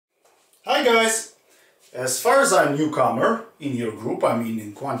Hi guys! As far as I'm a newcomer in your group, I mean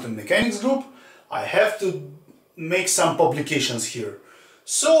in quantum mechanics group, I have to make some publications here.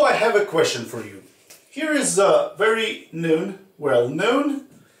 So I have a question for you. Here is a very well-known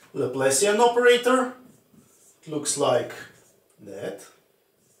Laplacian operator. It looks like that.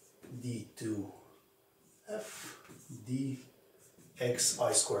 d2f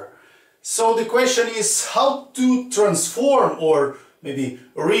dxi square. So the question is how to transform or maybe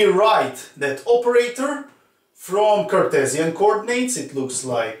rewrite that operator from Cartesian coordinates. It looks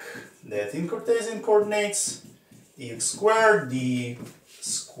like that in Cartesian coordinates, dx squared d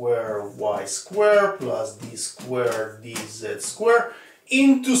square y square plus d square dz square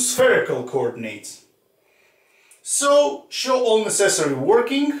into spherical coordinates. So show all necessary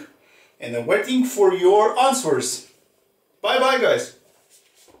working and I'm waiting for your answers. Bye bye guys!